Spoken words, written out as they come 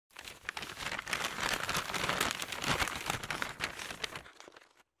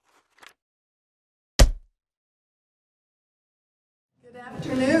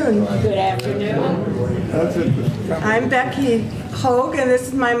afternoon. Good afternoon. I'm Becky Hogue, and this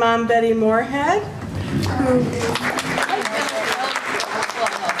is my mom, Betty Moorhead.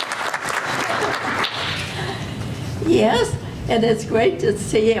 Yes, and it's great to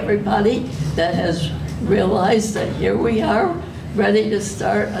see everybody that has realized that here we are, ready to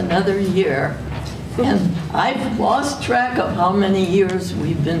start another year. And I've lost track of how many years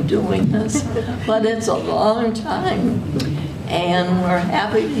we've been doing this, but it's a long time. And we're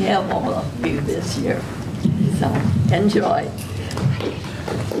happy to have all of you this year. So enjoy.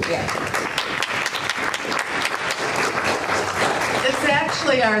 It's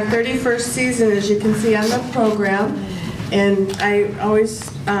actually our 31st season, as you can see on the program. And I always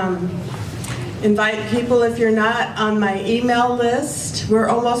invite people, if you're not on my email list, we're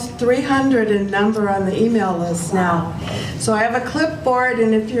almost 300 in number on the email list now. So I have a clipboard,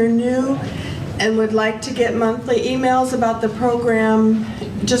 and if you're new and would like to get monthly emails about the program,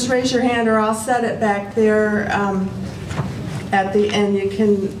 just raise your hand or I'll set it back there at the end. You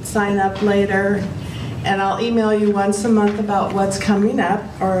can sign up later, and I'll email you once a month about what's coming up,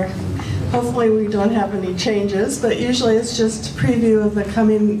 or hopefully we don't have any changes, but usually it's just a preview of the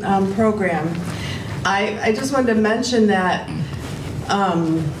coming program. I just wanted to mention that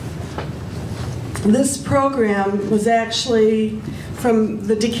this program was actually from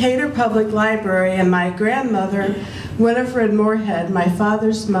the Decatur Public Library, and my grandmother, Winifred Moorhead, my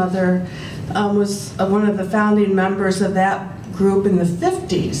father's mother, was one of the founding members of that group in the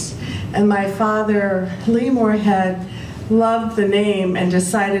 50s. And my father, Lee Moorhead, loved the name and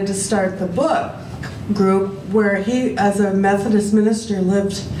decided to start the book group, where he, as a Methodist minister,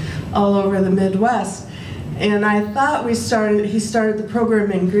 lived all over the Midwest. And I thought he started the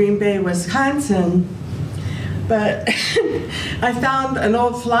program in Green Bay, Wisconsin, but I found an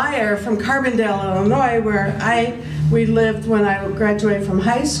old flyer from Carbondale, Illinois, where we lived when I graduated from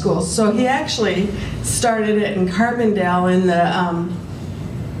high school. So he actually started it in Carbondale in the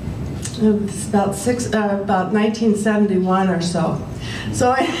about 1971 or so.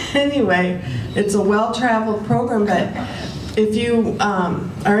 So anyway, it's a well-traveled program, but if you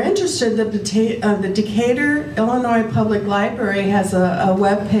are interested, the Decatur, Illinois Public Library has a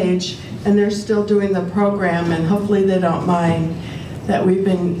web page, and they're still doing the program, and hopefully they don't mind that we've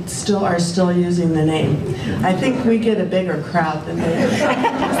been are still using the name. I think we get a bigger crowd than they do. So,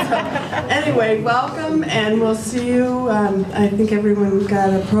 anyway, welcome, and we'll see you. I think everyone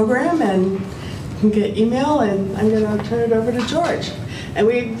got a program and can get email, and I'm going to turn it over to George. And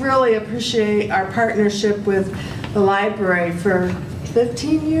we really appreciate our partnership with the library for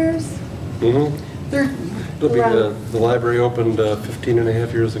 15 years? Mm-hmm. The library opened 15 and a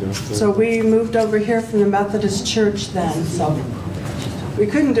half years ago. So we moved over here from the Methodist Church then, so we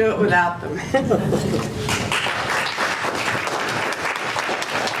couldn't do it without them.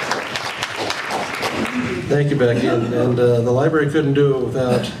 Thank you, Becky. And the library couldn't do it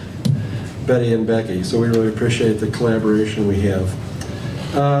without Betty and Becky, so we really appreciate the collaboration we have.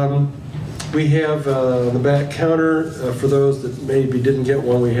 We have on the back counter, for those that maybe didn't get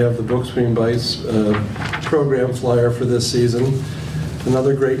one, we have the Book Between Bites program flyer for this season.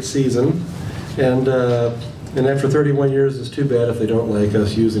 Another great season. And after 31 years, it's too bad if they don't like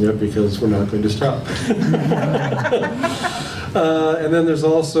us using it, because we're not going to stop. And then there's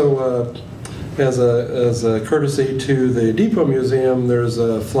also, as a courtesy to the Depot Museum, there's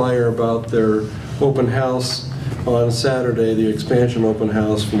a flyer about their open house on Saturday, the expansion open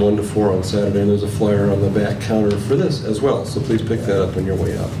house from 1 to 4 on Saturday, and there's a flyer on the back counter for this as well, so please pick that up on your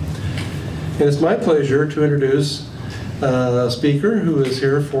way out. And it's my pleasure to introduce a speaker who is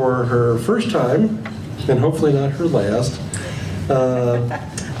here for her first time, and hopefully not her last,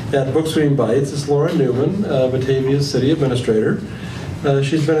 at Book Between Bites. It's Laura Newman, Batavia's City Administrator.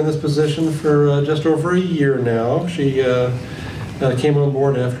 She's been in this position for just over a year now. She came on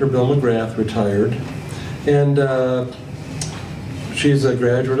board after Bill McGrath retired. And she's a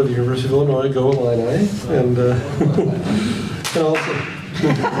graduate of the University of Illinois, Go Illini, and also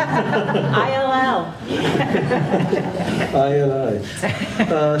ILL. INI.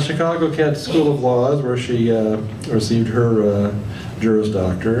 Chicago Kent School of Laws, where she received her Juris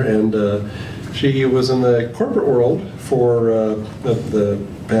Doctor, and she was in the corporate world for the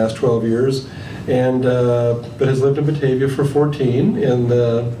past 12 years, and but has lived in Batavia for 14 in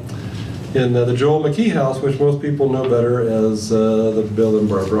the Joel McKee House, which most people know better as the Bill and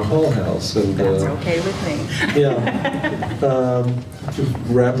Barbara Hall House. And, that's okay with me. Yeah.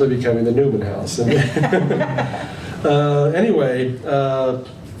 Rapidly becoming the Newman House. And anyway,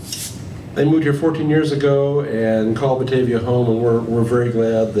 they moved here 14 years ago and called Batavia home, and we're very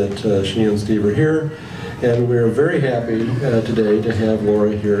glad that she and Steve are here. And we're very happy today to have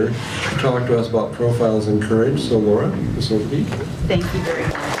Laura here to talk to us about Profiles in Courage. So Laura, this will be. Thank you very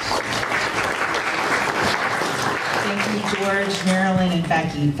much. Thank you, George, Marilyn, and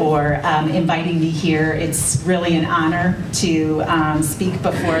Becky for inviting me here. It's really an honor to speak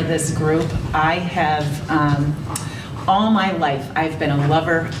before this group. I have, all my life, I've been a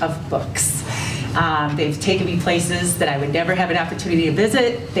lover of books. They've taken me places that I would never have an opportunity to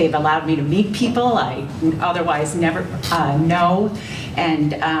visit. They've allowed me to meet people I otherwise never know.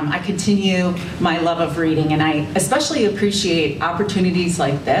 And I continue my love of reading. And I especially appreciate opportunities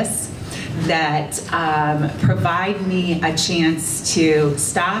like this that provide me a chance to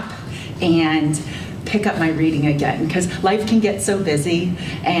stop and pick up my reading again, because life can get so busy,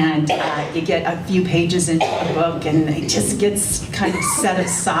 and you get a few pages into a book and it just gets kind of set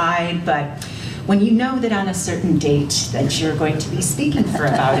aside. But when you know that on a certain date that you're going to be speaking for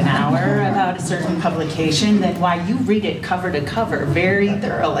about an hour about a certain publication, then why, you read it cover to cover very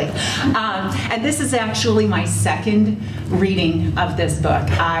thoroughly. And this is actually my second reading of this book.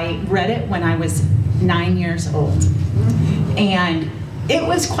 I read it when I was 9 years old. And it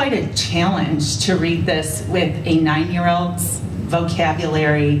was quite a challenge to read this with a 9-year-old's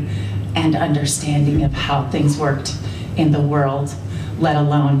vocabulary and understanding of how things worked in the world, let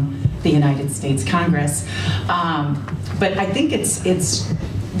alone the United States Congress. But I think it's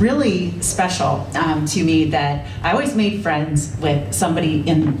really special to me that I always made friends with somebody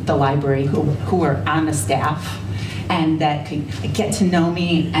in the library who were on the staff and that could get to know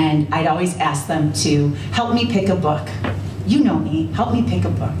me, and I'd always ask them to help me pick a book. You know me, help me pick a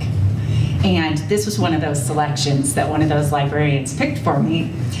book. And this was one of those selections that one of those librarians picked for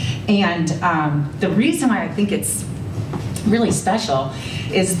me. And the reason why I think it's really special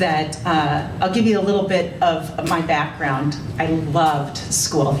is that I'll give you a little bit of my background. I loved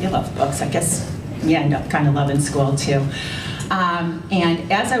school. If you love books, I guess you end up kind of loving school too.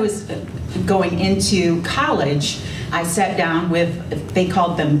 And as I was going into college, I sat down with, they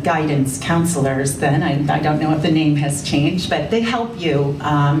called them guidance counselors then. I don't know if the name has changed, but they help you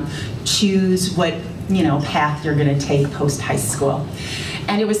choose what path you're going to take post high school.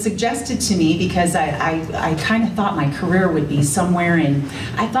 And it was suggested to me because I kind of thought my career would be somewhere in,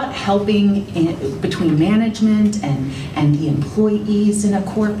 I thought helping between management and the employees in a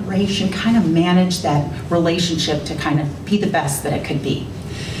corporation, kind of manage that relationship to kind of be the best that it could be.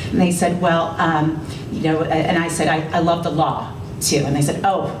 And they said, well, and I said, I love the law too. And they said,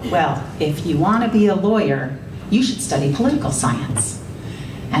 oh, well, if you want to be a lawyer, you should study political science.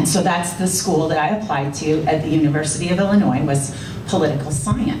 And so that's the school that I applied to at the University of Illinois, was political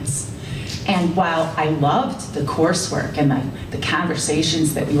science. And while I loved the coursework and the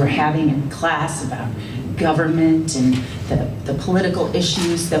conversations that we were having in class about government and the political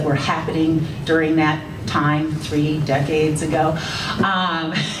issues that were happening during that time 3 decades ago,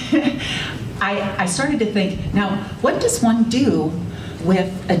 I started to think, now, what does one do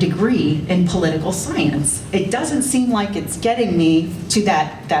with a degree in political science? It doesn't seem like it's getting me to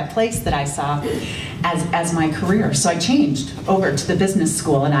that place that I saw as my career. So I changed over to the business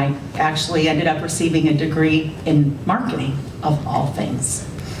school, and I actually ended up receiving a degree in marketing, of all things.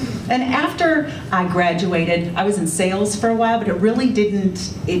 And after I graduated, I was in sales for a while, but it really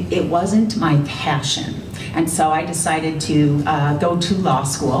it wasn't my passion. And so I decided to go to law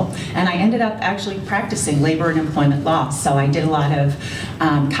school, and I ended up actually practicing labor and employment law. So I did a lot of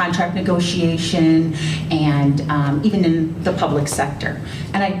contract negotiation and even in the public sector.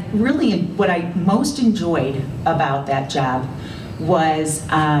 And I really, what I most enjoyed about that job was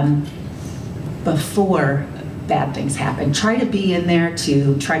before bad things happen, try to be in there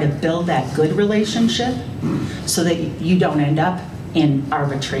to try to build that good relationship so that you don't end up in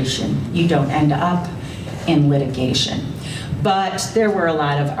arbitration, you don't end up in litigation. But there were a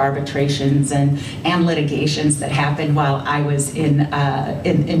lot of arbitrations and litigations that happened while I was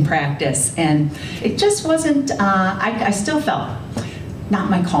in practice, and it just wasn't, I still felt not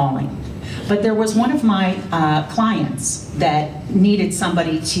my calling. But there was one of my clients that needed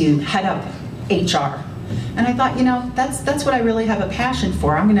somebody to head up HR. And I thought, that's what I really have a passion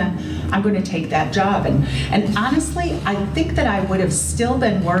for. I'm gonna take that job. And honestly, I think that I would have still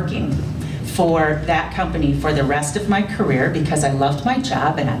been working for that company for the rest of my career because I loved my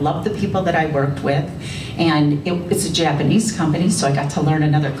job and I loved the people that I worked with. And it's a Japanese company, so I got to learn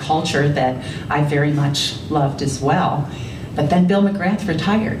another culture that I very much loved as well. But then Bill McGrath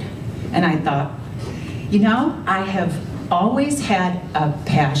retired. And I thought, I have always had a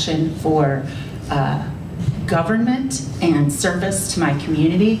passion for government and service to my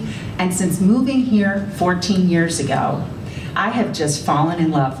community. And since moving here 14 years ago, I have just fallen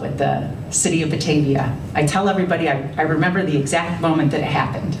in love with the city of Batavia. I tell everybody I remember the exact moment that it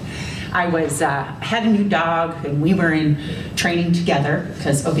happened. I had a new dog, and we were in training together,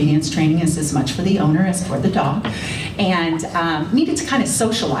 because obedience training is as much for the owner as for the dog, and needed to kind of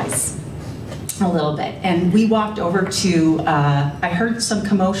socialize a little bit. And we walked over to, I heard some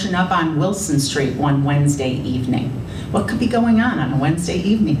commotion up on Wilson Street one Wednesday evening. What could be going on a Wednesday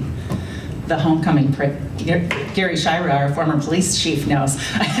evening? The homecoming, Gary Shira, our former police chief, knows.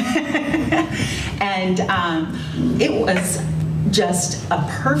 And it was just a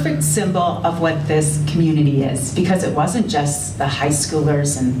perfect symbol of what this community is, because it wasn't just the high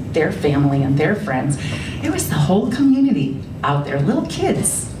schoolers and their family and their friends. It was the whole community out there, little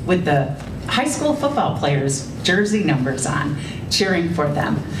kids with the high school football players' jersey numbers on, cheering for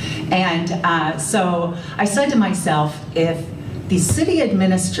them. And so I said to myself, if the city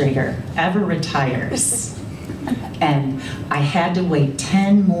administrator ever retires, and I had to wait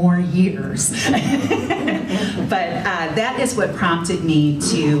 10 more years. But that is what prompted me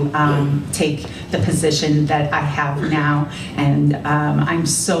to take the position that I have now, and I'm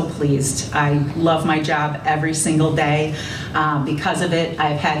so pleased. I love my job every single day. Because of it,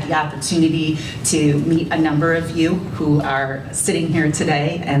 I've had the opportunity to meet a number of you who are sitting here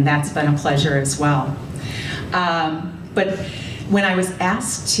today, and that's been a pleasure as well. But when I was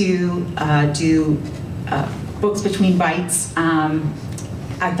asked to do Books Between Bites,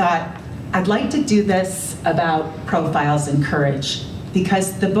 I thought I'd like to do this about profiles and courage,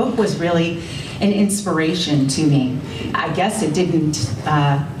 because the book was really an inspiration to me. I guess it didn't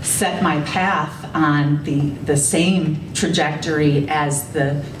set my path on the same trajectory as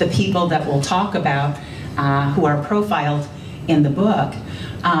the people that we'll talk about who are profiled in the book,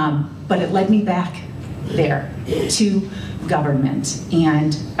 but it led me back there to government.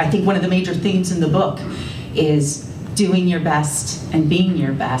 And I think one of the major themes in the book is doing your best and being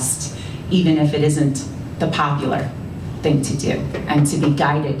your best, even if it isn't the popular thing to do, and to be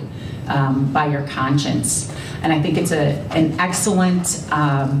guided by your conscience. And I think it's an excellent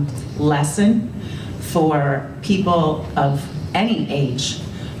lesson for people of any age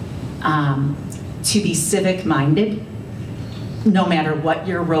to be civic-minded, no matter what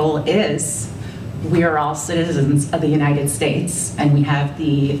your role is. We are all citizens of the United States, and we have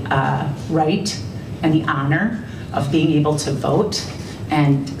the right and the honor of being able to vote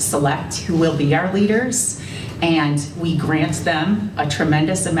and select who will be our leaders, and we grant them a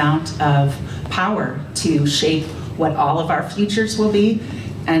tremendous amount of power to shape what all of our futures will be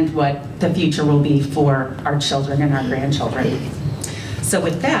and what the future will be for our children and our grandchildren. So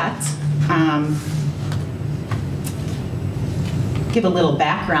with that, give a little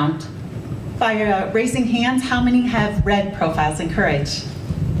background. By raising hands, how many have read Profiles in Courage?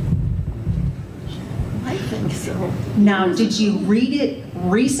 I think so. Now, did you read it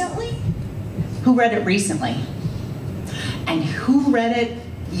recently? Who read it recently? And who read it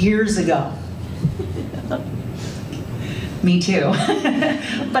years ago? Me too.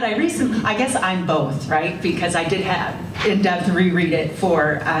 But I guess I'm both, right? Because I did have in-depth reread it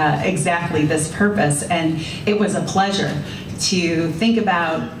for exactly this purpose, and it was a pleasure to think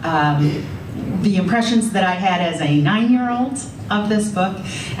about the impressions that I had as a 9-year-old of this book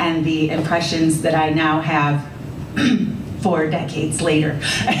and the impressions that I now have 4 decades later.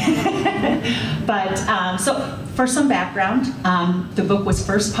 But so for some background, the book was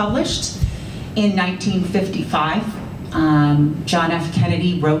first published in 1955. John F.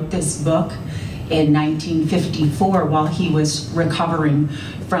 Kennedy wrote this book in 1954 while he was recovering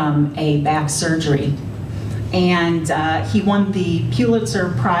from a back surgery. And he won the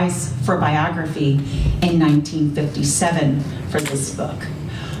Pulitzer Prize for Biography in 1957 for this book.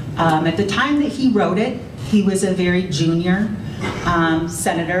 At the time that he wrote it, he was a very junior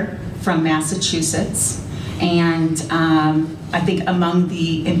senator from Massachusetts. And I think among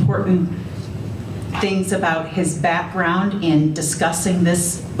the important things about his background in discussing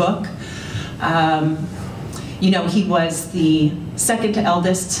this book, you know, he was the second to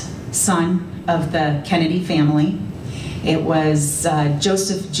eldest son of the Kennedy family. It was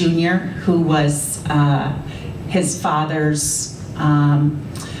Joseph Jr. who was his father's,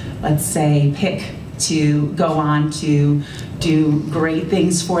 let's say, pick to go on to do great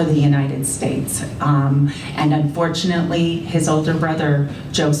things for the United States. And unfortunately, his older brother,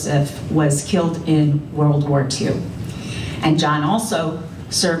 Joseph, was killed in World War II. And John also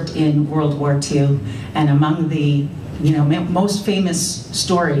served in World War II, and among the most famous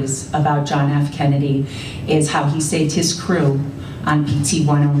stories about John F. Kennedy is how he saved his crew on PT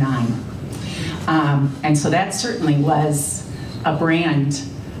 109. And so that certainly was a brand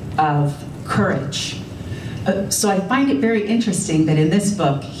of courage So I find it very interesting that in this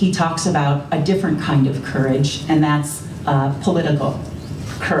book, he talks about a different kind of courage, and that's political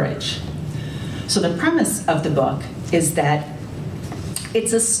courage. So the premise of the book is that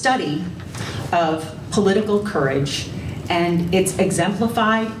it's a study of political courage, and it's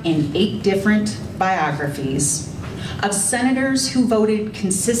exemplified in 8 different biographies of senators who voted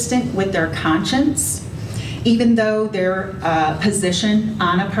consistent with their conscience, even though their position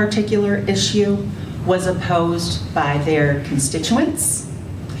on a particular issue was opposed by their constituents,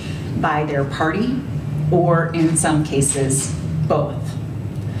 by their party, or in some cases, both.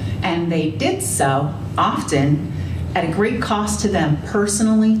 And they did so often at a great cost to them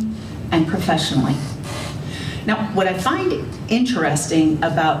personally and professionally. Now, what I find interesting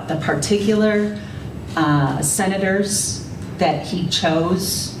about the particular senators that he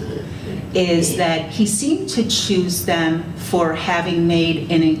chose is that he seemed to choose them for having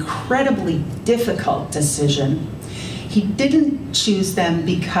made an incredibly difficult decision. He didn't choose them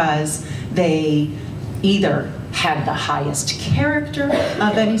because they either had the highest character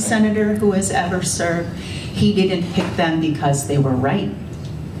of any senator who has ever served. He didn't pick them because they were right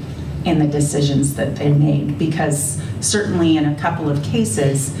in the decisions that they made, because certainly in a couple of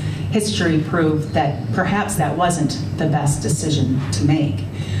cases, history proved that perhaps that wasn't the best decision to make.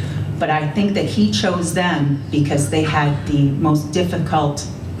 But I think that he chose them because they had the most difficult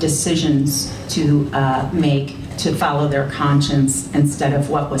decisions to make, to follow their conscience instead of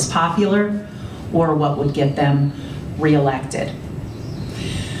what was popular or what would get them reelected.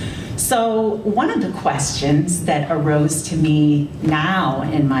 So one of the questions that arose to me now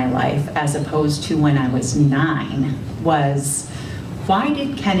in my life, as opposed to when I was 9, was, why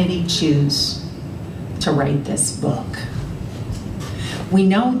did Kennedy choose to write this book? We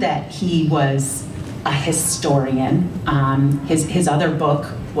know that he was a historian. His other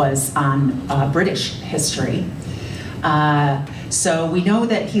book was on British history. So we know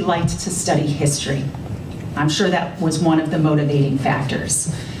that he liked to study history. I'm sure that was one of the motivating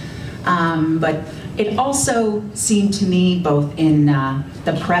factors. But it also seemed to me, both in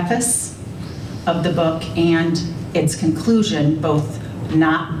the preface of the book and its conclusion, both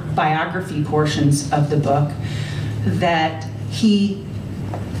not biography portions of the book, that he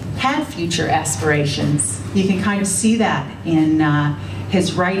had future aspirations. You can kind of see that in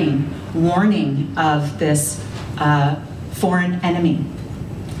his writing, warning of this foreign enemy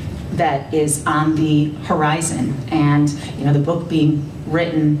that is on the horizon. And the book being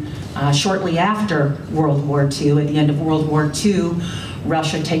written shortly after World War II, at the end of World War II,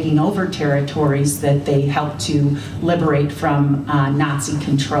 Russia taking over territories that they helped to liberate from Nazi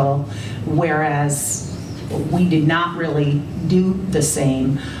control, whereas we did not really do the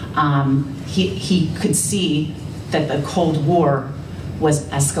same. He could see that the Cold War was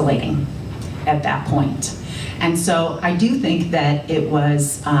escalating at that point. And so I do think that it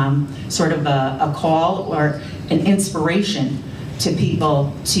was sort of a call or an inspiration to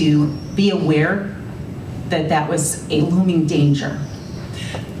people to be aware that that was a looming danger.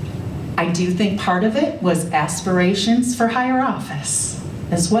 I do think part of it was aspirations for higher office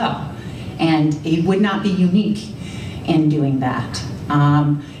as well. And he would not be unique in doing that.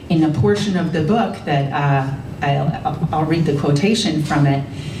 In a portion of the book that I'll read the quotation from it,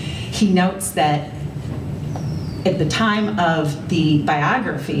 he notes that at the time of the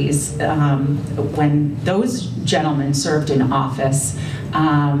biographies, when those gentlemen served in office,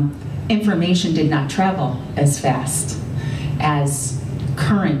 information did not travel as fast as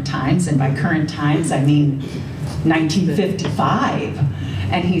current times, and by current times I mean 1955.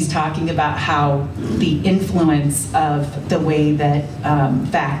 And he's talking about how the influence of the way that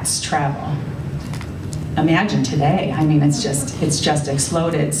facts travel. Imagine today, I mean, it's just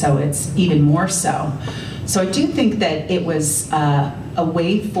exploded, so it's even more so. So I do think that it was a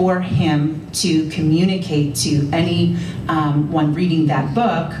way for him to communicate to anyone reading that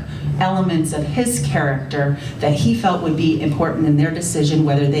book elements of his character that he felt would be important in their decision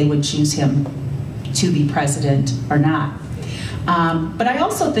whether they would choose him to be president or not. But I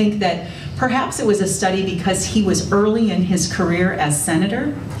also think that perhaps it was a study because he was early in his career as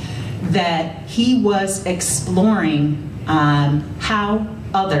senator, that he was exploring how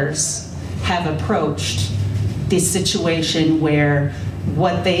others have approached this situation where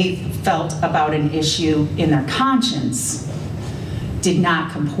what they felt about an issue in their conscience did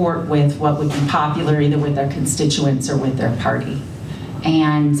not comport with what would be popular either with their constituents or with their party.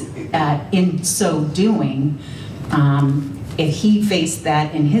 And in so doing, if he faced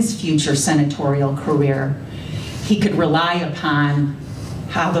that in his future senatorial career, he could rely upon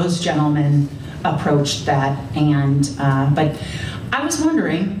how those gentlemen approached that. And but I was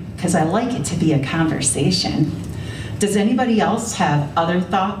wondering, because I like it to be a conversation. Does anybody else have other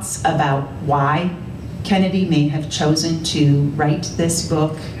thoughts about why Kennedy may have chosen to write this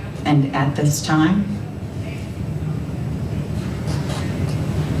book and at this time?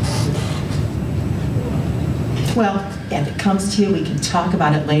 Well, if it comes to you, we can talk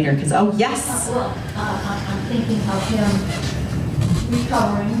about it later, because, oh, yes. Well, I'm thinking of him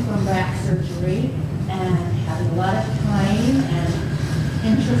recovering from back surgery and having a lot of time and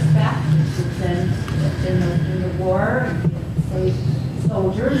introspect in the war and saved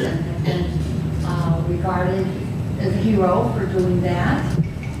soldiers and have been regarded as a hero for doing that.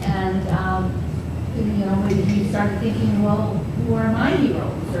 And, you know, maybe he started thinking, well, who are my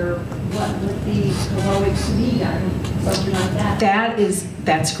heroes? Or what would be heroic to me? I mean, something like that.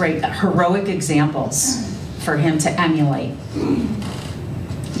 That's great. Heroic examples for him to emulate.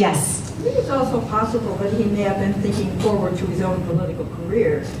 Yes? I think it's also possible that he may have been thinking forward to his own political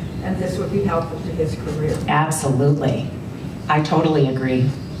career, and this would be helpful to his career. Absolutely. I totally agree.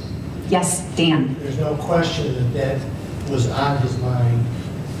 Yes, Dan? There's no question that that was on his mind,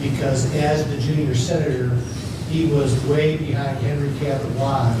 because as the junior senator, he was way behind Henry Cabot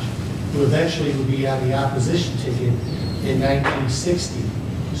Lodge, who eventually would be on the opposition ticket in 1960.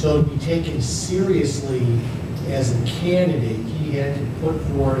 So to be taken seriously as a candidate, he had to put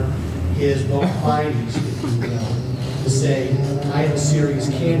forth his bona fides, if you will, to say, I am a serious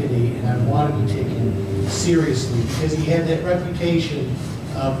candidate and I want to be taken seriously, because he had that reputation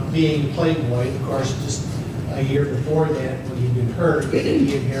of being a playboy. Of course, just a year before that, when he'd been hurt,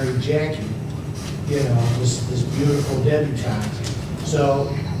 he had married Jackie, you know, this beautiful debutante.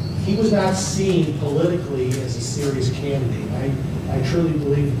 So he was not seen politically as a serious candidate. I truly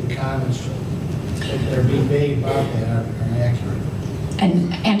believe that the comments that are being made about that are accurate.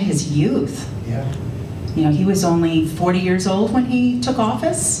 And his youth. Yeah. You know, he was only 40 years old when he took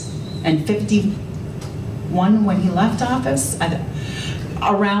office, and 51 when he left office.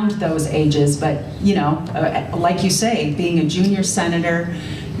 Around those ages, but you know, like you say, being a junior senator,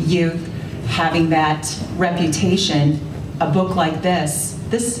 youth, having that reputation, a book like this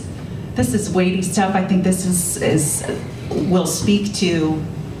is weighty stuff. I think this will speak to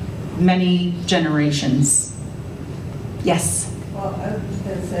many generations. Yes? Well, I was just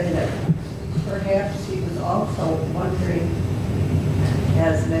going to say that perhaps he was also wondering,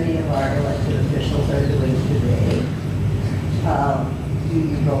 as many of our elected officials are doing today, do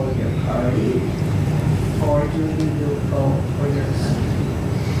you go with your party, or do you go for your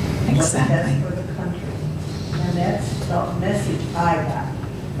country? Exactly. What's best for the country? And that's the message I got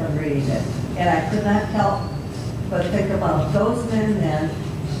from reading it. And I could not help but think about those men then,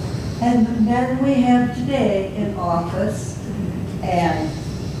 and the men we have today in office, and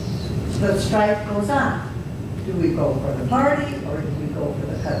the strife goes on. Do we go for the party, or do we go for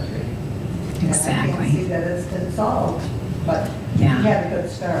the country? Exactly. And I can't see that it's been solved, but Yeah. we had a good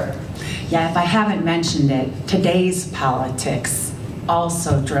start. Yeah, if I haven't mentioned it, today's politics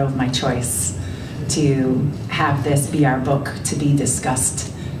also drove my choice to have this be our book to be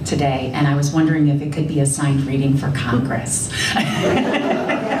discussed today. And I was wondering if it could be assigned reading for Congress.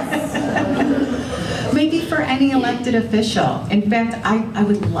 Maybe for any elected official. In fact, I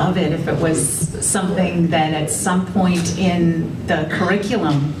would love it if it was something that at some point in the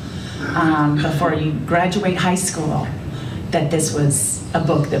curriculum before you graduate high school, that this was a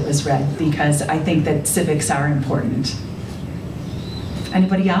book that was read, because I think that civics are important.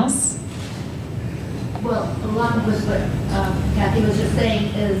 Anybody else? Well, along with what Kathy was just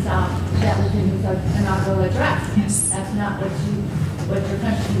saying is that was in his inaugural address. Yes. That's not what your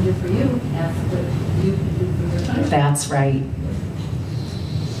country can do for you. That's what you can do for your country. That's right.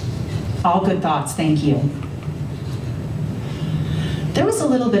 All good thoughts, thank you. There was a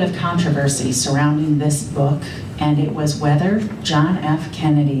little bit of controversy surrounding this book, and it was whether John F.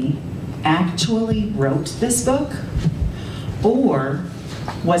 Kennedy actually wrote this book, or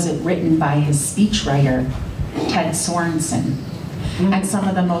was it written by his speechwriter, Ted Sorensen. And some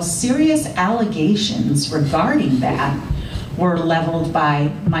of the most serious allegations regarding that were leveled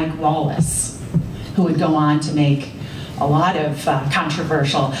by Mike Wallace, who would go on to make a lot of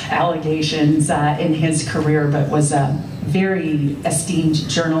controversial allegations in his career, but was a very esteemed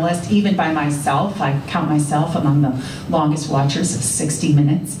journalist, even by myself. I count myself among the longest watchers of 60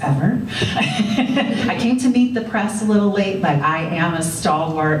 Minutes ever. I came to meet the press a little late, but I am a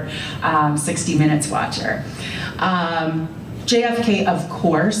stalwart 60 Minutes watcher. JFK, of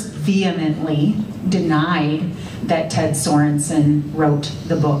course, vehemently denied that Ted Sorensen wrote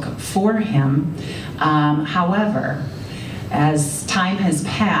the book for him. However, as time has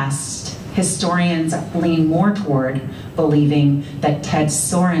passed, historians lean more toward believing that Ted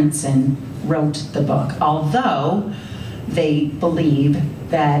Sorensen wrote the book, although they believe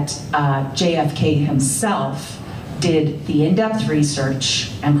that JFK himself did the in-depth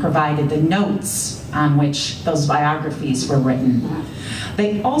research and provided the notes on which those biographies were written.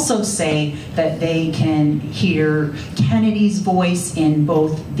 They also say that they can hear Kennedy's voice in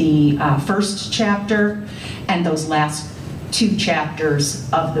both the first chapter and those last 2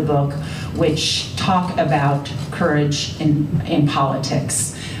 chapters of the book, which talk about courage in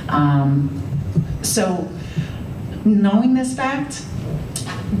politics. So knowing this fact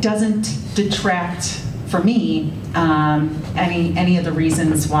doesn't detract for me any of the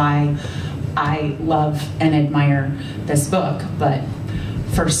reasons why I love and admire this book, but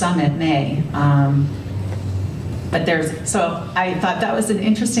for some it may. So I thought that was an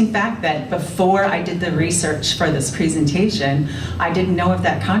interesting fact that before I did the research for this presentation, I didn't know of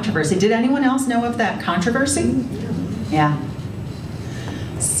that controversy. Did anyone else know of that controversy? Yeah.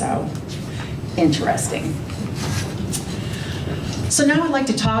 So, interesting. So now I'd like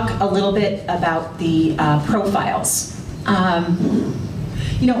to talk a little bit about the profiles.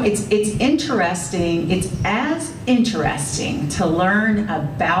 You know, it's interesting, it's as interesting to learn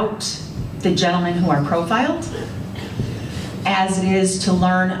about the gentlemen who are profiled as it is to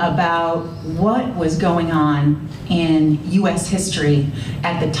learn about what was going on in US history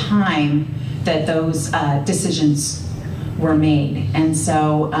at the time that those decisions were made. And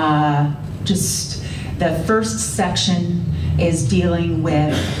so just the first section is dealing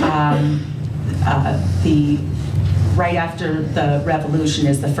with right after the revolution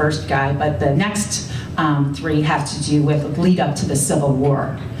is the first guy, but the next 3 have to do with lead up to the Civil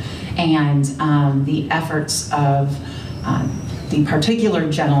War and the efforts of the particular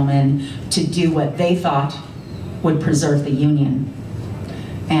gentlemen to do what they thought would preserve the Union.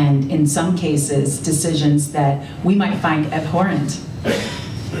 And in some cases, decisions that we might find abhorrent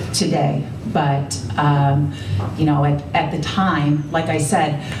today. But, you know, at the time, like I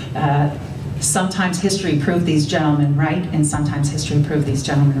said, sometimes history proved these gentlemen right, and sometimes history proved these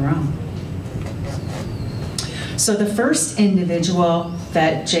gentlemen wrong. So the first individual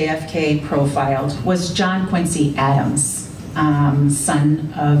that JFK profiled was John Quincy Adams,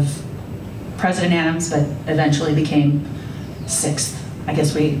 son of President Adams, but eventually became 6th. I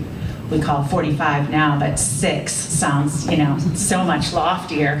guess we call 45 now, but 6 sounds, you know, so much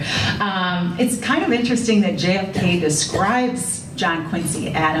loftier. It's kind of interesting that JFK describes John Quincy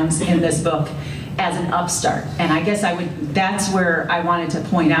Adams in this book as an upstart. And I guess that's where I wanted to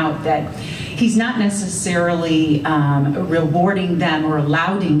point out that he's not necessarily rewarding them or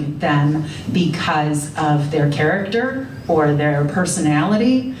lauding them because of their character or their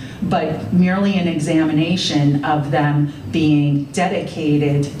personality, but merely an examination of them being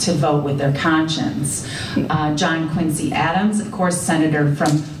dedicated to vote with their conscience. John Quincy Adams, of course, senator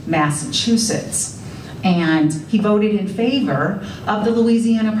from Massachusetts, and he voted in favor of the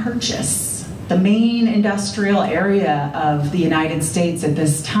Louisiana Purchase. The main industrial area of the United States at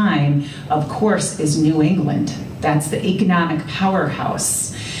this time, of course, is New England. That's the economic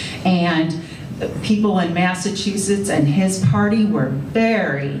powerhouse. And people in Massachusetts and his party were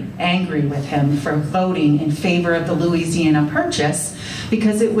very angry with him for voting in favor of the Louisiana Purchase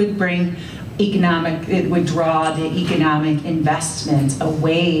because it would bring it would draw the economic investment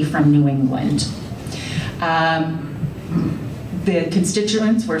away from New England. The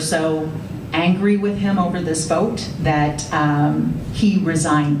constituents were so angry with him over this vote that he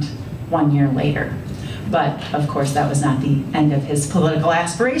resigned 1 year later. But of course, that was not the end of his political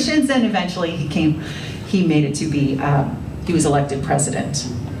aspirations, and eventually he made it to be, he was elected president.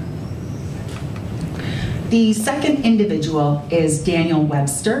 The second individual is Daniel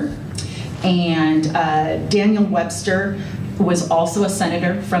Webster, and Daniel Webster was also a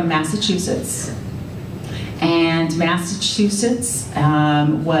senator from Massachusetts. And Massachusetts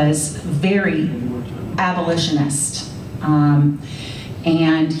was very abolitionist.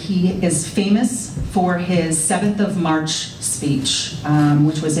 And he is famous for his 7th of March speech,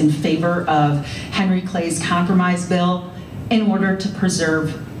 which was in favor of Henry Clay's Compromise Bill in order to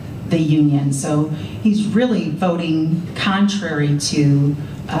preserve the Union. So he's really voting contrary to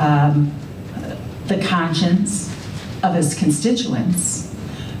the conscience of his constituents.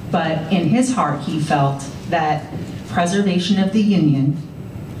 But in his heart, he felt that preservation of the Union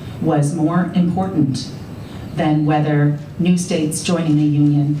was more important than whether new states joining the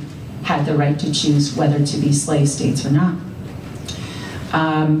Union had the right to choose whether to be slave states or not.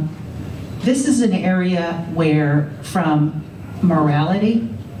 This is an area where, from morality,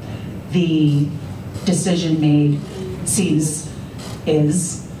 the decision made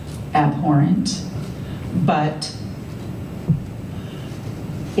is abhorrent, but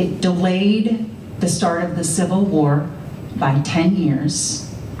It delayed the start of the Civil War by 10 years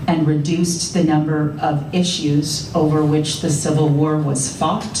and reduced the number of issues over which the Civil War was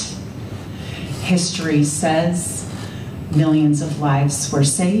fought. History says millions of lives were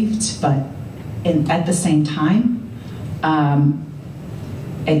saved, but at the same time,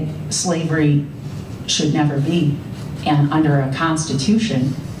 slavery should never be, and under a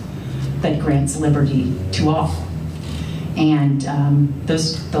constitution that grants liberty to all. And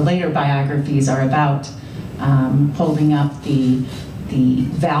the later biographies are about holding up the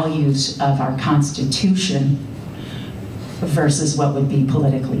values of our Constitution versus what would be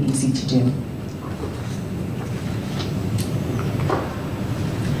politically easy to do.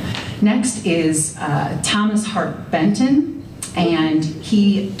 Next is Thomas Hart Benton, and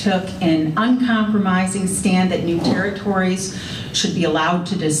he took an uncompromising stand that new territories should be allowed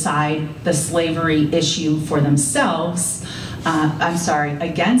to decide the slavery issue for themselves.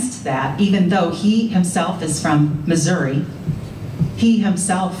 Against that, even though he himself is from Missouri. He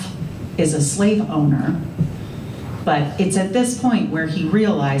himself is a slave owner, but it's at this point where he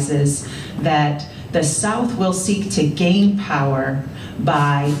realizes that the South will seek to gain power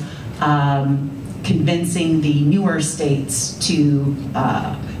by convincing the newer states to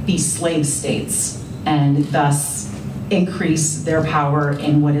be slave states, and thus increase their power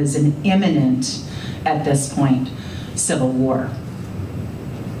in what is an imminent, at this point, civil war.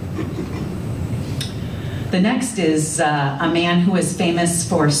 The next is a man who is famous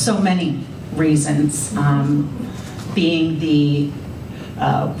for so many reasons, being the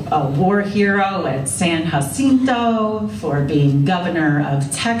war hero at San Jacinto, for being governor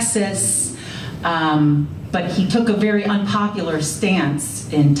of Texas, but he took a very unpopular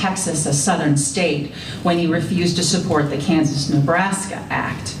stance in Texas, a southern state, when he refused to support the Kansas-Nebraska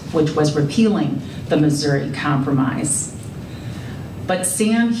Act, which was repealing the Missouri Compromise. But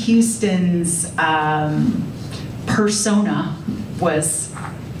Sam Houston's persona was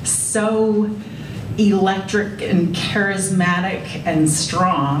so electric and charismatic and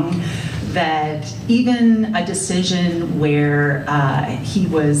strong that even a decision where he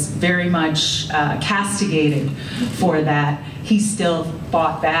was very much castigated for that, he still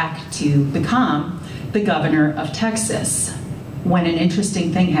fought back to become the governor of Texas, when an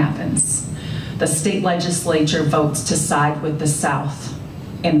interesting thing happens. The state legislature votes to side with the South.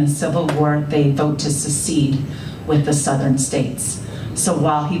 In the Civil War, they vote to secede with the southern states. So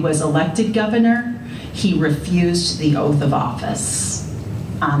while he was elected governor, he refused the oath of office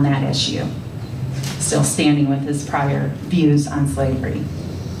on that issue, still standing with his prior views on slavery.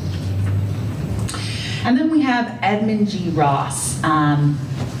 And then we have Edmund G. Ross.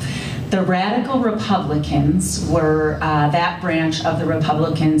 The Radical Republicans were that branch of the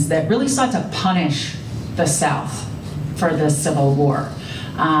Republicans that really sought to punish the South for the Civil War.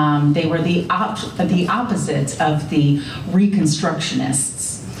 They were the opposite of the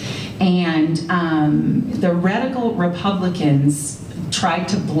Reconstructionists. And the Radical Republicans tried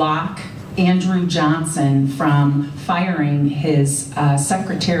to block Andrew Johnson from firing his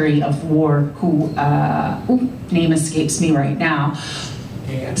Secretary of War, who, name escapes me right now,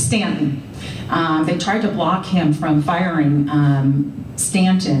 Stanton. They tried to block him from firing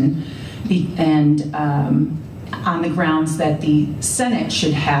Stanton, and on the grounds that the Senate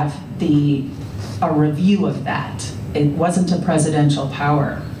should have a review of that. It wasn't a presidential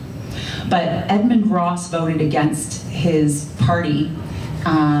power. But Edmund Ross voted against his party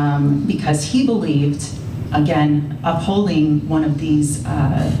because he believed, again, upholding one of these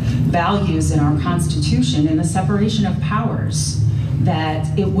values in our Constitution, in the separation of powers,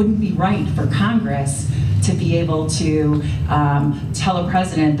 that it wouldn't be right for Congress to be able to tell a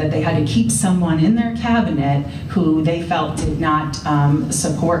president that they had to keep someone in their cabinet who they felt did not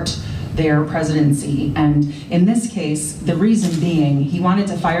support their presidency. And in this case, the reason being, he wanted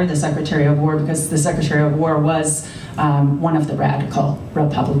to fire the Secretary of War because the Secretary of War was one of the Radical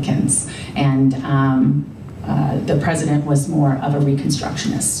Republicans, and the president was more of a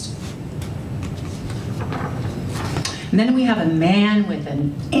Reconstructionist. And then we have a man with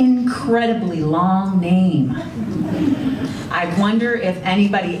an incredibly long name. I wonder if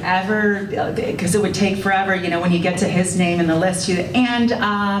anybody ever, because it would take forever, you know, when you get to his name in the list,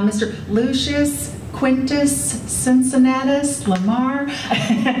 Mr. Lucius Quintus Cincinnatus Lamar.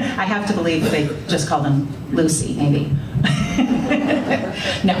 I have to believe they just called him Lucy, maybe.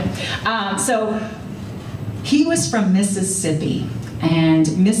 No. So he was from Mississippi.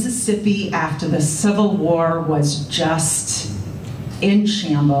 And Mississippi, after the Civil War, was just in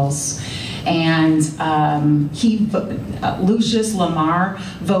shambles. And Lucius Lamar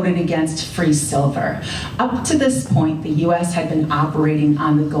voted against free silver. Up to this point, the U.S. had been operating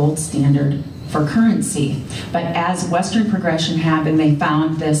on the gold standard for currency. But as Western progression happened, they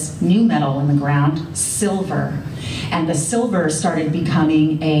found this new metal in the ground, silver. And the silver started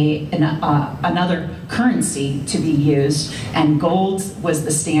becoming another currency to be used, and gold was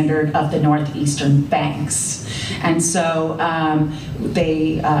the standard of the northeastern banks. And so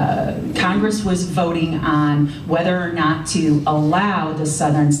Congress was voting on whether or not to allow the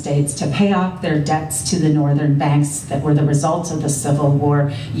southern states to pay off their debts to the northern banks that were the results of the Civil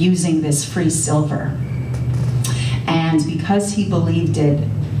War using this free silver. And because he believed it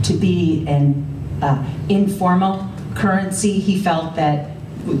to be an informal currency, he felt that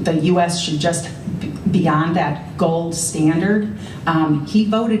the U.S. should just be on that gold standard. He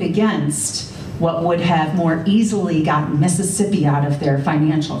voted against what would have more easily gotten Mississippi out of their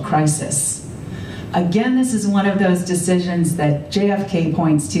financial crisis. Again, this is one of those decisions that JFK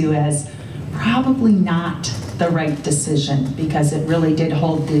points to as probably not the right decision, because it really did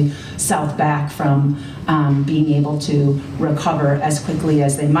hold the South back from being able to recover as quickly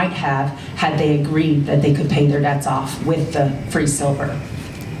as they might have had they agreed that they could pay their debts off with the free silver.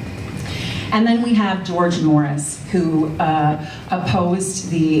 And then we have George Norris, who opposed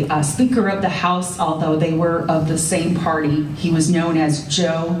the Speaker of the House, although they were of the same party. He was known as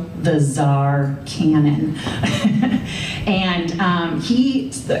Joe the Czar Cannon. And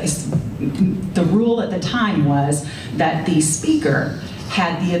the rule at the time was that the Speaker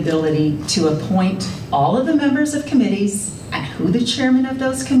had the ability to appoint all of the members of committees and who the chairman of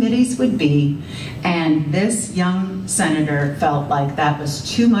those committees would be. And this young senator felt like that was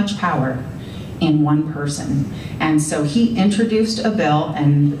too much power in one person. And so he introduced a bill,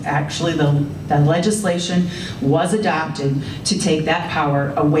 and actually the legislation was adopted to take that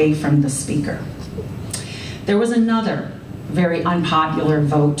power away from the Speaker. There was another very unpopular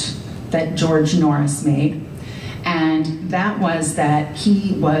vote that George Norris made, and that was that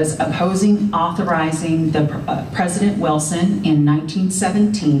he was opposing authorizing the President Wilson in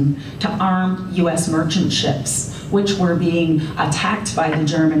 1917 to arm U.S. merchant ships, which were being attacked by the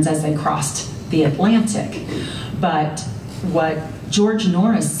Germans as they crossed the Atlantic. But what George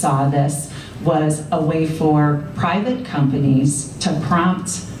Norris saw this was a way for private companies to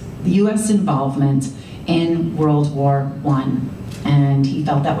prompt U.S. involvement in World War I. And he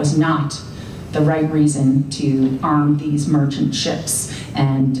felt that was not the right reason to arm these merchant ships.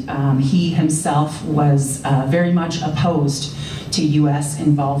 And he himself was very much opposed to U.S.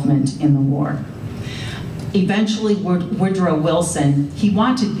 involvement in the war. Eventually, Woodrow Wilson, he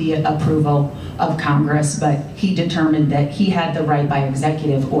wanted the approval of Congress, but he determined that he had the right by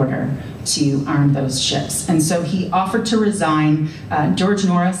executive order to arm those ships. And so he offered to resign. George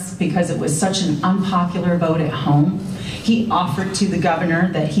Norris, because it was such an unpopular vote at home, he offered to the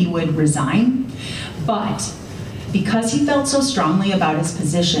governor that he would resign. But because he felt so strongly about his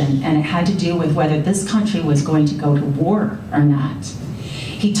position, and it had to do with whether this country was going to go to war or not,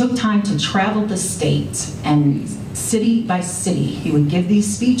 he took time to travel the state, and city by city, he would give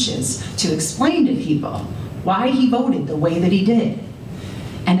these speeches to explain to people why he voted the way that he did.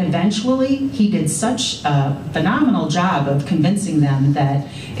 And eventually, he did such a phenomenal job of convincing them that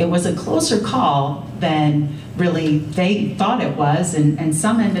it was a closer call than really they thought it was, and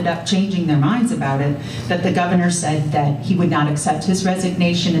some ended up changing their minds about it, that the governor said that he would not accept his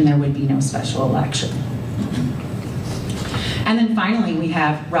resignation and there would be no special election. And then finally, we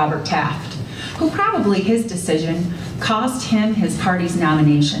have Robert Taft, who probably his decision cost him his party's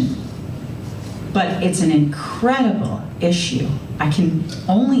nomination. But it's an incredible issue. I can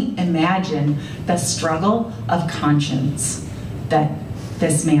only imagine the struggle of conscience that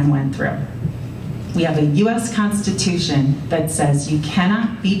this man went through. We have a US Constitution that says you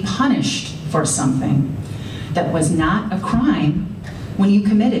cannot be punished for something that was not a crime when you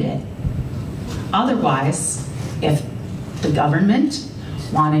committed it. Otherwise, if the government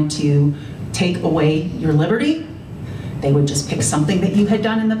wanted to take away your liberty, they would just pick something that you had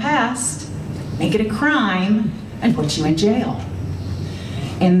done in the past, make it a crime, and put you in jail.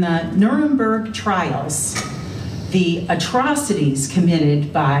 In the Nuremberg trials, the atrocities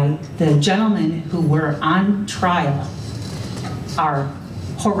committed by the gentlemen who were on trial are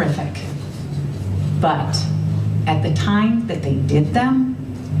horrific. But at the time that they did them,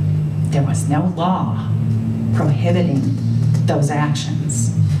 there was no law prohibiting those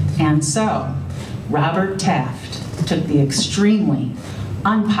actions. And so, Robert Taft took the extremely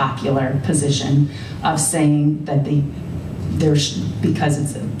unpopular position of saying that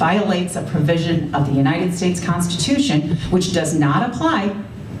because it violates a provision of the United States Constitution, which does not apply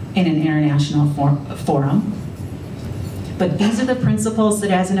in an international forum. But these are the principles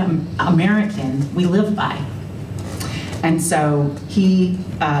that as an American we live by. And so he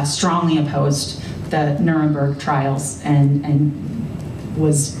strongly opposed the Nuremberg trials and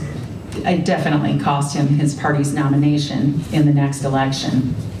was, it definitely cost him his party's nomination in the next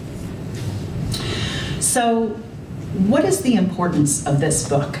election. So what is the importance of this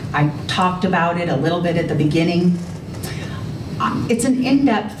book? I talked about it a little bit at the beginning. It's an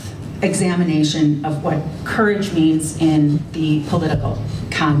in-depth examination of what courage means in the political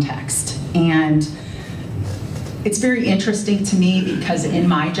context. And it's very interesting to me because in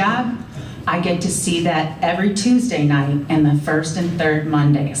my job, I get to see that every Tuesday night and the first and third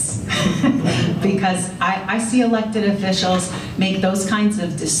Mondays. Because I see elected officials make those kinds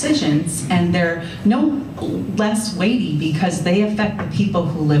of decisions, and they're no less weighty because they affect the people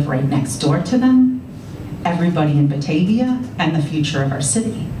who live right next door to them, everybody in Batavia, and the future of our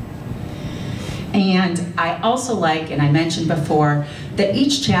city. And I also like, and I mentioned before, that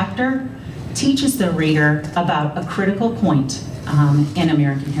each chapter teaches the reader about a critical point in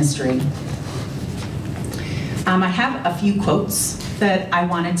American history. I have a few quotes that I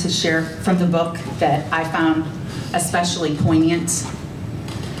wanted to share from the book that I found especially poignant.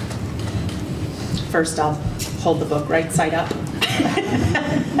 First, I'll hold the book right side up.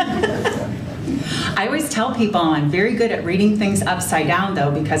 I always tell people I'm very good at reading things upside down,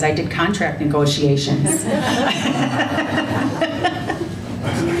 though, because I did contract negotiations.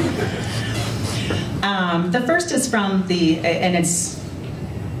 The first is from and it's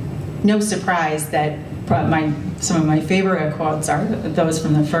no surprise that some of my favorite quotes are those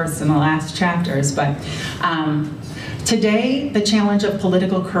from the first and the last chapters, but today the challenge of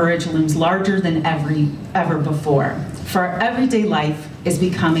political courage looms larger than ever before. For our everyday life is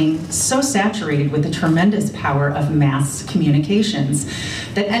becoming so saturated with the tremendous power of mass communications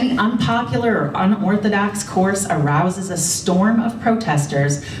that any unpopular or unorthodox course arouses a storm of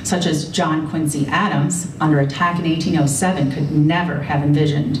protesters such as John Quincy Adams, under attack in 1807, could never have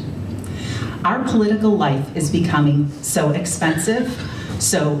envisioned. Our political life is becoming so expensive,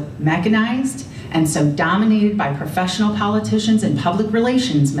 so mechanized, and so dominated by professional politicians and public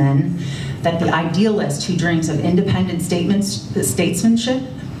relations men that the idealist who dreams of independent statesmanship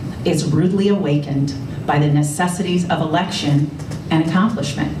is rudely awakened by the necessities of election and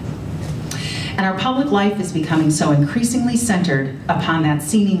accomplishment. And our public life is becoming so increasingly centered upon that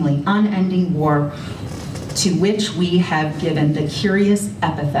seemingly unending war to which we have given the curious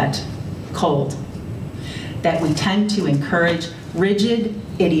epithet cold, that we tend to encourage rigid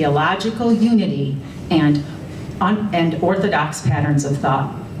ideological unity and orthodox patterns of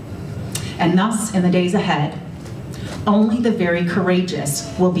thought. And thus, in the days ahead, only the very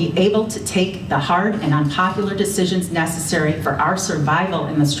courageous will be able to take the hard and unpopular decisions necessary for our survival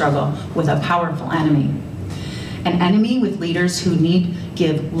in the struggle with a powerful enemy. An enemy with leaders who need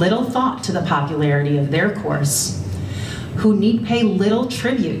give little thought to the popularity of their course, who need pay little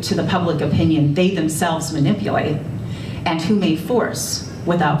tribute to the public opinion they themselves manipulate, and who may force,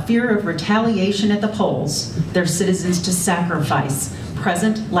 without fear of retaliation at the polls, their citizens to sacrifice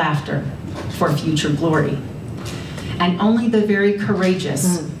present laughter for future glory. And only the very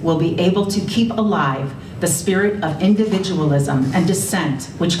courageous will be able to keep alive the spirit of individualism and dissent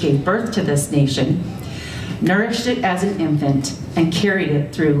which gave birth to this nation, nourished it as an infant, and carried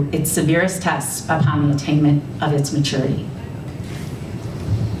it through its severest tests upon the attainment of its maturity.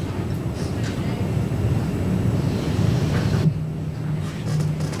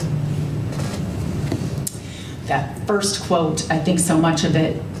 That first quote, I think so much of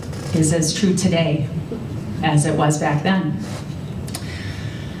it is as true today as it was back then.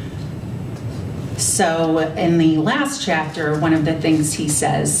 So in the last chapter, one of the things he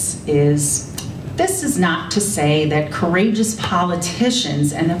says is, this is not to say that courageous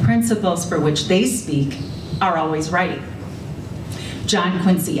politicians and the principles for which they speak are always right. John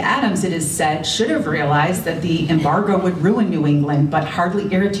Quincy Adams, it is said, should have realized that the embargo would ruin New England, but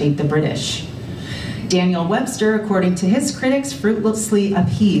hardly irritate the British. Daniel Webster, according to his critics, fruitlessly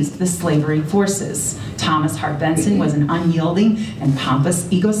appeased the slavery forces. Thomas Hart Benson was an unyielding and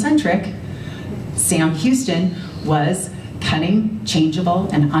pompous egocentric. Sam Houston was cunning, changeable,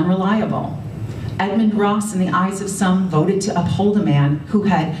 and unreliable. Edmund Ross, in the eyes of some, voted to uphold a man who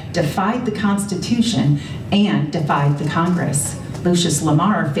had defied the Constitution and defied the Congress. Lucius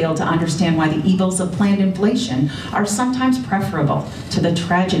Lamar failed to understand why the evils of planned inflation are sometimes preferable to the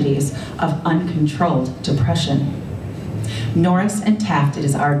tragedies of uncontrolled depression. Norris and Taft, it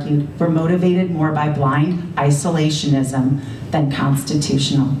is argued, were motivated more by blind isolationism than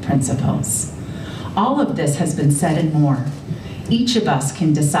constitutional principles. All of this has been said and more each of us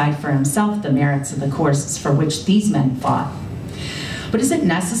can decide for himself the merits of the courses for which these men fought. But is it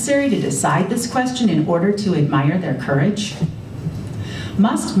necessary to decide this question in order to admire their courage?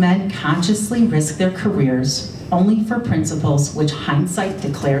 Must men consciously risk their careers only for principles which hindsight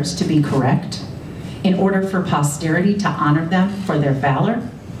declares to be correct, in order for posterity to honor them for their valor?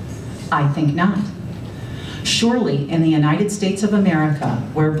 I think not. Surely, in the United States of America,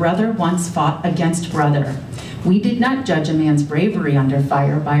 where brother once fought against brother, we did not judge a man's bravery under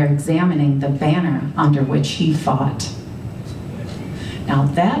fire by examining the banner under which he fought. Now,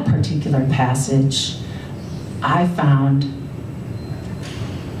 that particular passage I found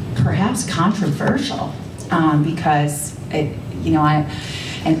perhaps controversial because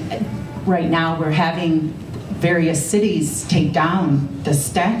right now we're having various cities take down the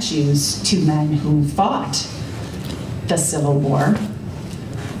statues to men who fought the Civil War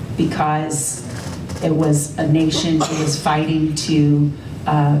because it was a nation who was fighting to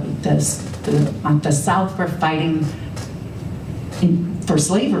the South were fighting for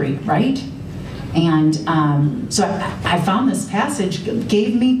slavery, right? And so I found this passage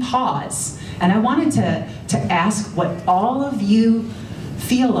gave me pause, and I wanted to ask what all of you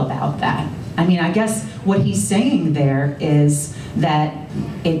feel about that. I mean, I guess what he's saying there is that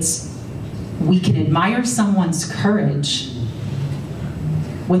we can admire someone's courage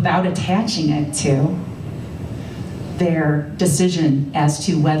without attaching it to their decision as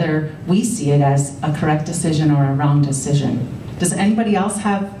to whether we see it as a correct decision or a wrong decision. Does anybody else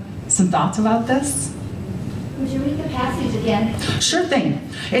have some thoughts about this? Would you read the passage again? Sure thing.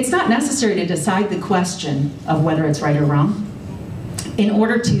 It's not necessary to decide the question of whether it's right or wrong in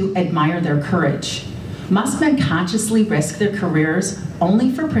order to admire their courage. Must men consciously risk their careers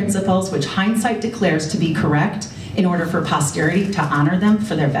only for principles which hindsight declares to be correct in order for posterity to honor them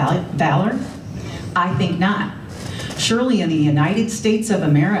for their valor? I think not. Surely in the United States of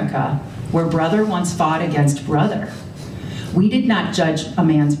America, where brother once fought against brother, we did not judge a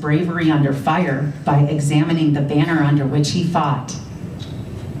man's bravery under fire by examining the banner under which he fought.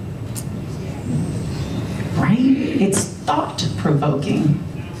 Right? It's thought-provoking.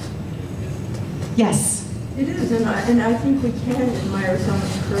 Yes? It is, and I think we can admire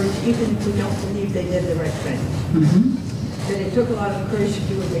someone's courage even if we don't believe they did the right thing. Mm-hmm. That it took a lot of courage to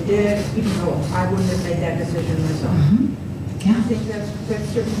do what they did, even though I wouldn't have made that decision myself. Mm-hmm. Yeah. I think that's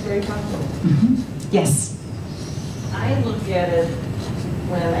certainly very possible. Mm-hmm. Yes? I look at it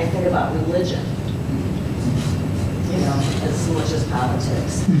when I think about religion, as much as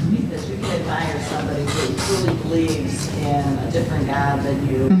politics, because you can admire somebody who truly believes in a different God than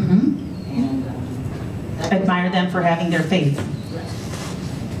you, and admire them for having their faith.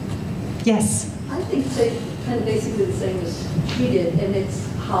 Right. Yes? I think kind of basically the same as she did, and it's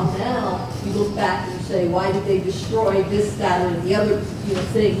how now you look back and say, why did they destroy this, that, or the other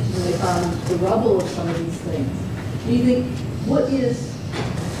things when they found the rubble of some of these things? Do you think, what is,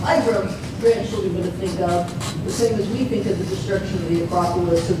 my grandchildren going to think of the same as we think of the destruction of the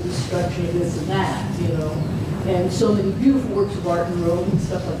Acropolis, of the destruction of this and that, and so many beautiful works of art in Rome and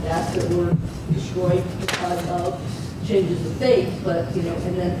stuff like that that were destroyed because of changes of faith, but,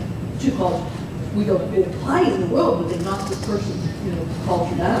 and then two cultures. We don't apply in the world, but they knocked the person's,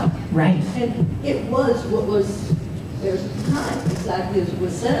 culture down. Right. And it was what was theirs at the time, exactly as it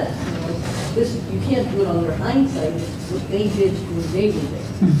was said. This, you can't do it on their hindsight. It's what they did when they were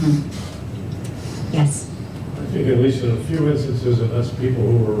there. Mm-hmm. Yes. I think at least in a few instances, and that's people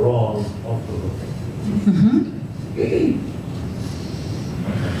who were wrong off the hook. Mm-hmm. In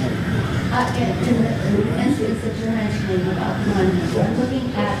the instance that you're mentioning about money, we're looking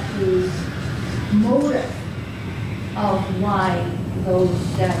at the motive of why those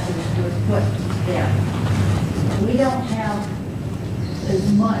statues were put there. We don't have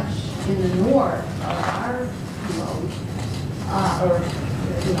as much in the north of our heroes,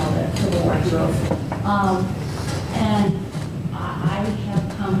 the Civil War heroes. And I have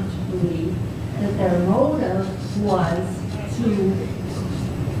come to believe that their motive was to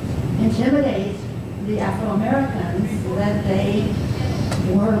intimidate the Afro-Americans so that they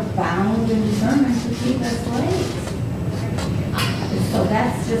were bound and determined to keep as slaves. So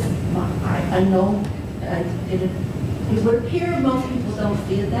that's just, I know it would appear most people don't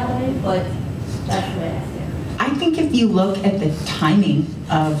see it that way, but that's the way I see it. I think if you look at the timing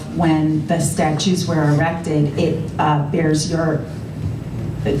of when the statues were erected, it bears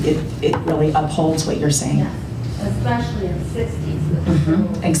it really upholds what you're saying. Yeah, especially in the 60s.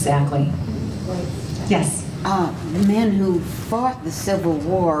 Mm-hmm. Exactly. Yes? The men who fought the Civil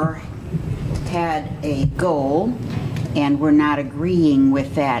War had a goal, and we're not agreeing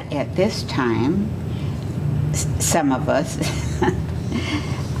with that at this time. some of us.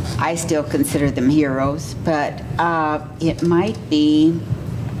 I still consider them heroes, but it might be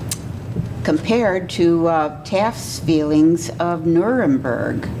compared to Taft's feelings of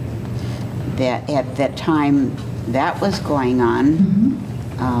Nuremberg, that at that time that was going on.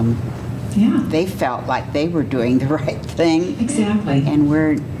 Yeah. They felt like they were doing the right thing. Exactly. And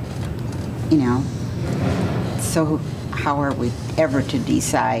we're, you know, so how are we ever to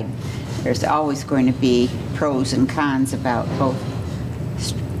decide? There's always going to be pros and cons about both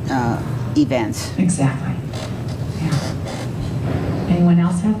events. Exactly. Yeah. Anyone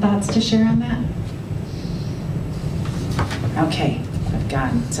else have thoughts to share on that? Okay, I've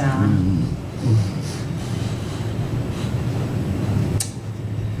got.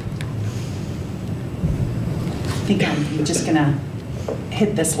 I think I'm just gonna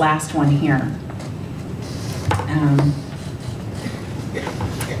hit this last one here.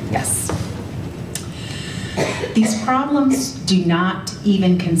 Yes. These problems do not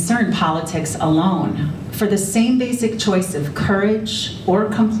even concern politics alone, for the same basic choice of courage or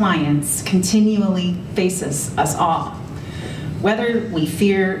compliance continually faces us all. Whether we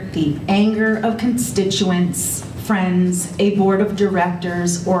fear the anger of constituents, friends, a board of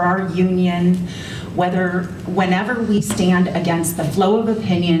directors, or our union, whenever we stand against the flow of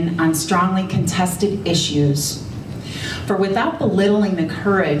opinion on strongly contested issues. For without belittling the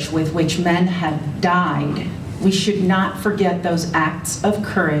courage with which men have died, we should not forget those acts of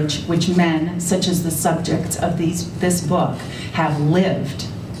courage which men, such as the subjects of this book, have lived.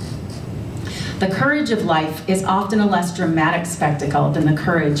 The courage of life is often a less dramatic spectacle than the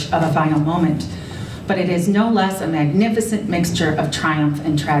courage of a final moment, but it is no less a magnificent mixture of triumph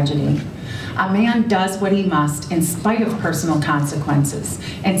and tragedy. A man does what he must in spite of personal consequences,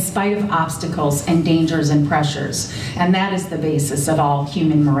 in spite of obstacles and dangers and pressures, and that is the basis of all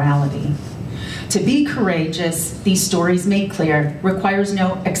human morality. To be courageous, these stories make clear, requires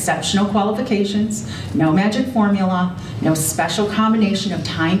no exceptional qualifications, no magic formula, no special combination of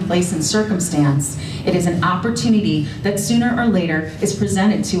time, place, and circumstance. It is an opportunity that sooner or later is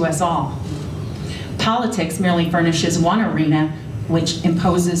presented to us all. Politics merely furnishes one arena which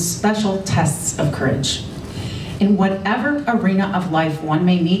imposes special tests of courage. In whatever arena of life one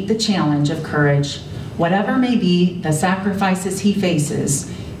may meet the challenge of courage, whatever may be the sacrifices he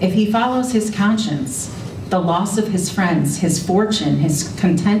faces, if he follows his conscience, the loss of his friends, his fortune, his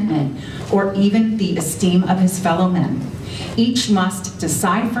contentment, or even the esteem of his fellow men, each must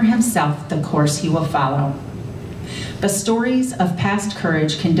decide for himself the course he will follow. The stories of past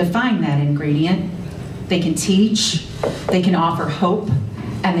courage can define that ingredient. They can teach, they can offer hope,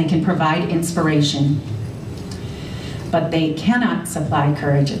 and they can provide inspiration. But they cannot supply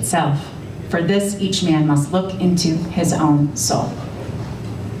courage itself. For this, each man must look into his own soul.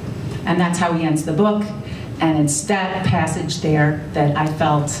 And that's how he ends the book, and it's that passage there that I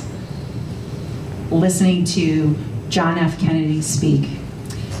felt listening to John F. Kennedy speak.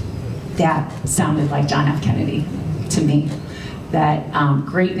 That sounded like John F. Kennedy to me. That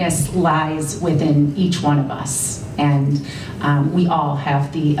greatness lies within each one of us, and we all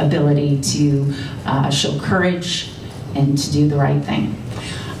have the ability to show courage and to do the right thing.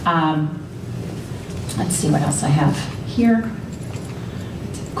 Let's see what else I have here.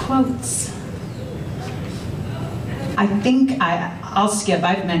 Quotes. I think I'll skip.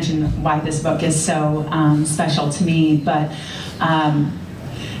 I've mentioned why this book is so special to me, but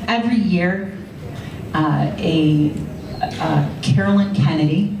every year Carolyn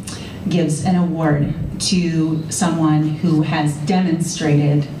Kennedy gives an award to someone who has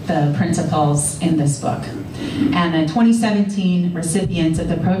demonstrated the principles in this book. And the 2017 recipient of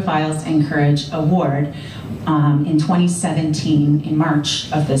the Profiles in Courage Award in 2017, in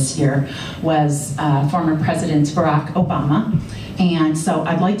March of this year, was former President Barack Obama. And so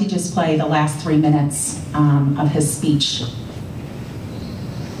I'd like to just play the last 3 minutes of his speech.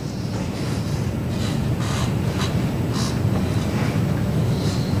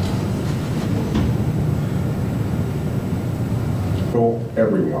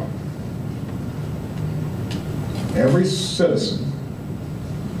 Everyone. Every citizen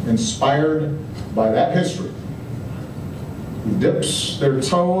inspired by that history who dips their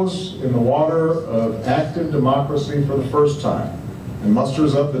toes in the water of active democracy for the first time and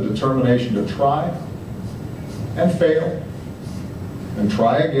musters up the determination to try and fail and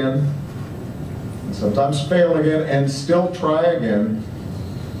try again and sometimes fail again and still try again,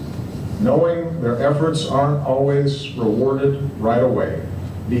 knowing their efforts aren't always rewarded right away,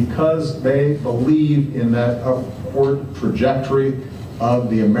 because they believe in that upward trajectory of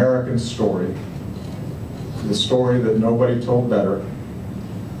the American story, the story that nobody told better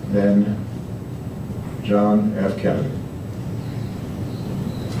than John F. Kennedy.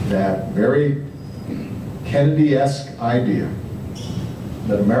 That very Kennedy-esque idea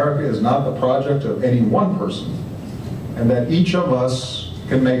that America is not the project of any one person, and that each of us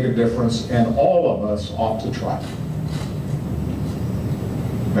can make a difference, and all of us ought to try.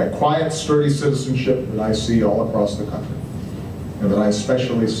 That quiet, sturdy citizenship that I see all across the country, and that I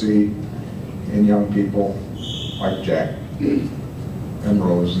especially see in young people like Jack and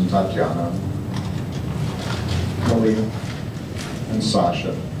Rose and Tatiana, Malia and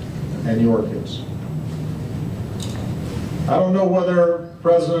Sasha, and your kids. I don't know whether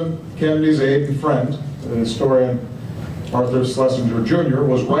President Kennedy's aide and friend, the historian Arthur Schlesinger Jr.,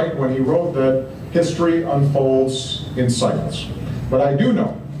 was right when he wrote that history unfolds in cycles. But I do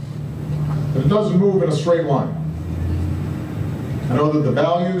know that it doesn't move in a straight line. I know that the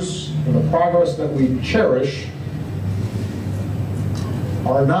values and the progress that we cherish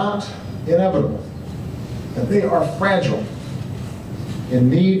are not inevitable, that they are fragile, in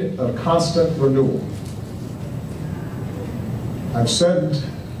need of constant renewal. I've said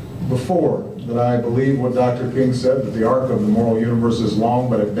before that I believe what Dr. King said, that the arc of the moral universe is long,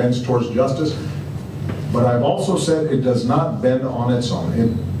 but it bends towards justice. But I've also said it does not bend on its own.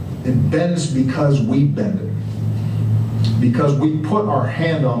 It bends because we bend it. Because we put our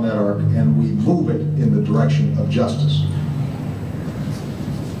hand on that arc and we move it in the direction of justice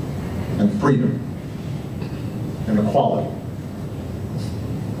and freedom and equality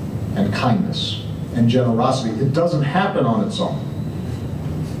and kindness and generosity. It doesn't happen on its own.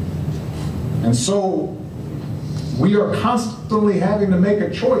 And so we are constantly having to make a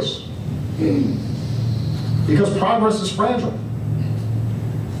choice because progress is fragile.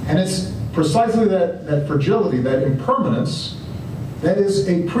 And it's precisely that fragility, that impermanence, that is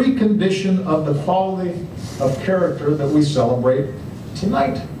a precondition of the quality of character that we celebrate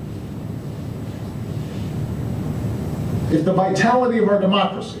tonight. If the vitality of our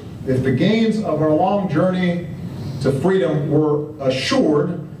democracy, if the gains of our long journey to freedom were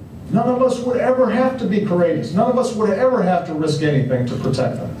assured, none of us would ever have to be courageous. None of us would ever have to risk anything to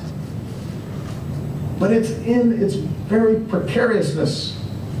protect them. But it's in its very precariousness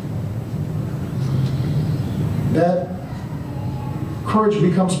that courage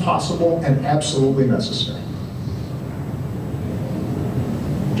becomes possible and absolutely necessary.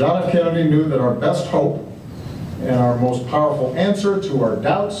 John F. Kennedy knew that our best hope and our most powerful answer to our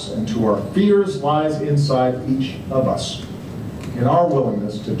doubts and to our fears lies inside each of us, in our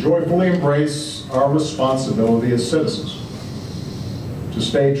willingness to joyfully embrace our responsibility as citizens, to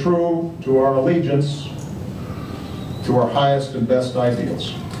stay true to our allegiance to our highest and best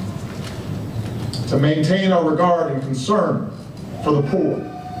ideals, to maintain our regard and concern for the poor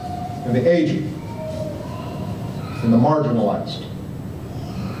and the aged and the marginalized,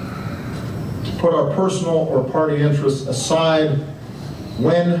 to put our personal or party interests aside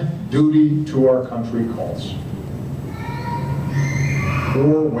when duty to our country calls,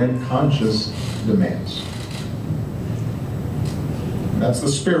 or when conscience demands. And that's the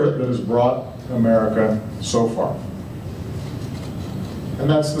spirit that has brought America so far. And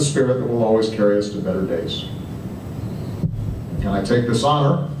that's the spirit that will always carry us to better days. And I take this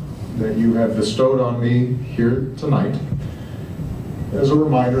honor that you have bestowed on me here tonight as a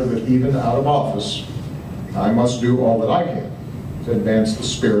reminder that even out of office, I must do all that I can to advance the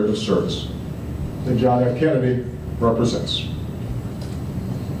spirit of service that John F. Kennedy represents.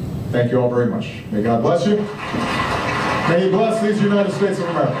 Thank you all very much. May God bless you. May He bless these United States of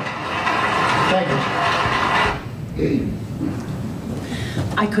America. Thank you.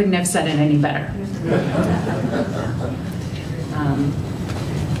 I couldn't have said it any better.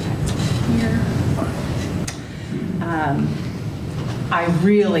 I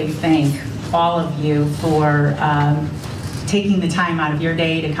really thank all of you for taking the time out of your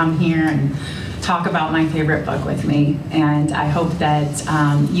day to come here and talk about my favorite book with me. And I hope that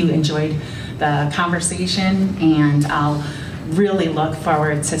you enjoyed the conversation, and I'll really look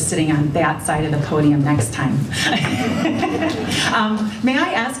forward to sitting on that side of the podium next time. May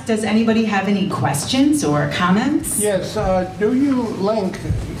I ask, does anybody have any questions or comments? Yes, do you link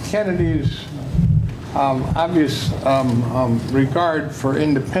Kennedy's obvious regard for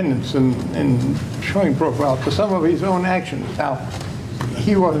independence and showing profile to some of his own actions? Now,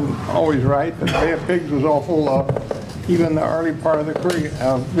 he wasn't always right. The Bay of Pigs was awful. Even the early part of the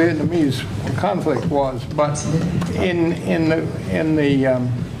Vietnamese conflict was. But in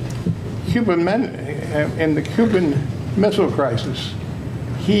the Cuban Missile Crisis,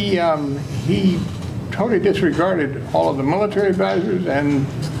 he totally disregarded all of the military advisors and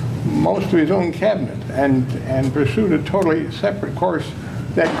most of his own cabinet, and pursued a totally separate course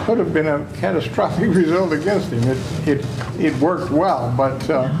that could have been a catastrophic result against him. It worked well, but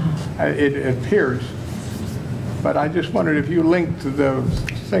it appears. But I just wondered if you linked the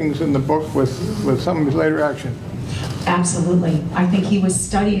things in the book with some of his later action. Absolutely. I think he was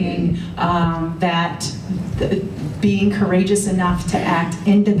studying being courageous enough to act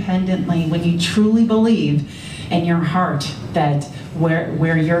independently when you truly believe in your heart that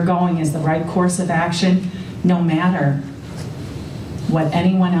where you're going is the right course of action, no matter what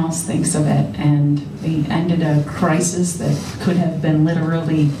anyone else thinks of it. And he ended a crisis that could have been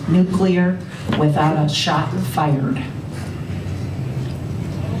literally nuclear without a shot fired.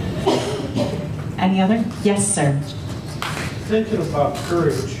 Any other? Yes, sir. Thinking about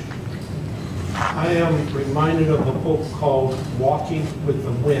courage, I am reminded of a book called Walking with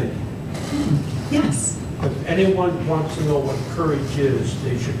the Wind. Yes. If anyone wants to know what courage is,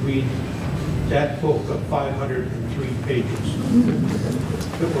 they should read that book of 503 pages.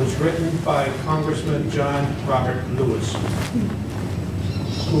 It was written by Congressman John Robert Lewis,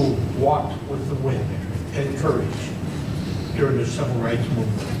 who walked with the wind and courage during the Civil Rights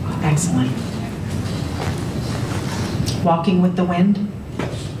Movement. Excellent. Walking with the Wind?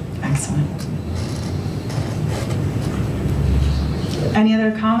 Yes. Excellent. Any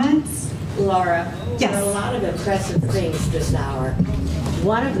other comments? Laura, yes. There are a lot of impressive things this hour.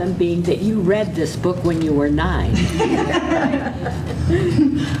 One of them being that you read this book when you were 9.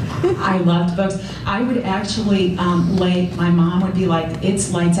 I loved books. I would actually my mom would be like,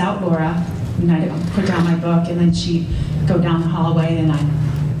 "It's lights out, Laura." And I'd put down my book, and then she'd go down the hallway, and I'd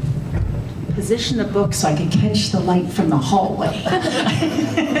position the book so I could catch the light from the hallway.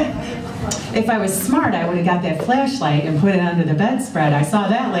 If I was smart, I would have got that flashlight and put it under the bedspread. I saw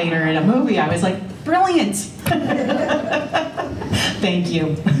that later in a movie. I was like, brilliant. Thank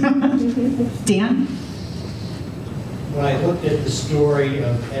you. Dan? When I looked at the story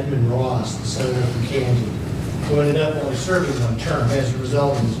of Edmund Ross, the senator from Kansas, who ended up only serving one term as a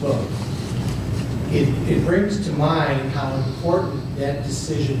result of his vote, it brings to mind how important that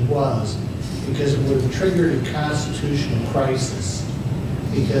decision was, because it would have triggered a constitutional crisis.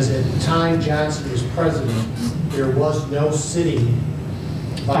 Because at the time Johnson was president, there was no sitting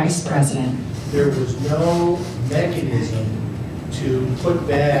vice president. There was no mechanism to put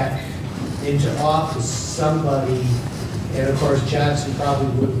back into office somebody, and of course Johnson probably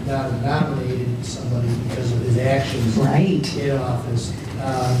would not have nominated somebody because of his actions in office.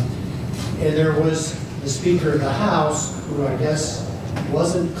 And there was the Speaker of the House, who I guess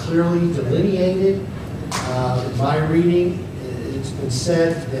wasn't clearly delineated. In my reading, it's been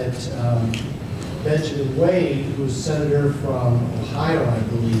said that Benjamin Wade, who was senator from Ohio, I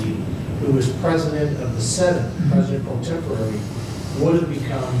believe, who was president of the Senate, president pro tempore, would have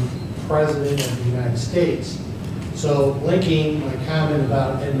become president of the United States. So linking my comment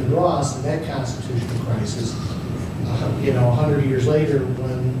about Edmund Ross and that constitutional crisis, 100 years later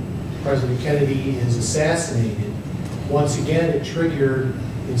when President Kennedy is assassinated, once again it triggered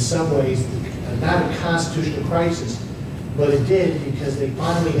in some ways not a constitutional crisis, but it did, because they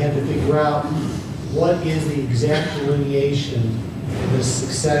finally had to figure out what is the exact delineation in the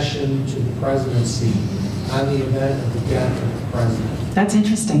succession to the presidency on the event of the death of the president. That's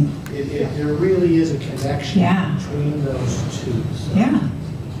interesting. There really is a connection between those two. So. Yeah,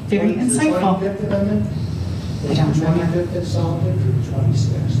 very insightful. The 25th Amendment? I don't the 25th that solved it, or the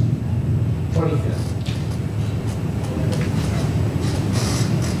 26th? 25th.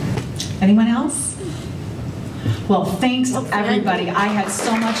 Anyone else? Well, thanks everybody. I had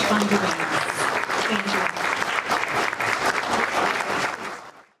so much fun doing this. Thank you.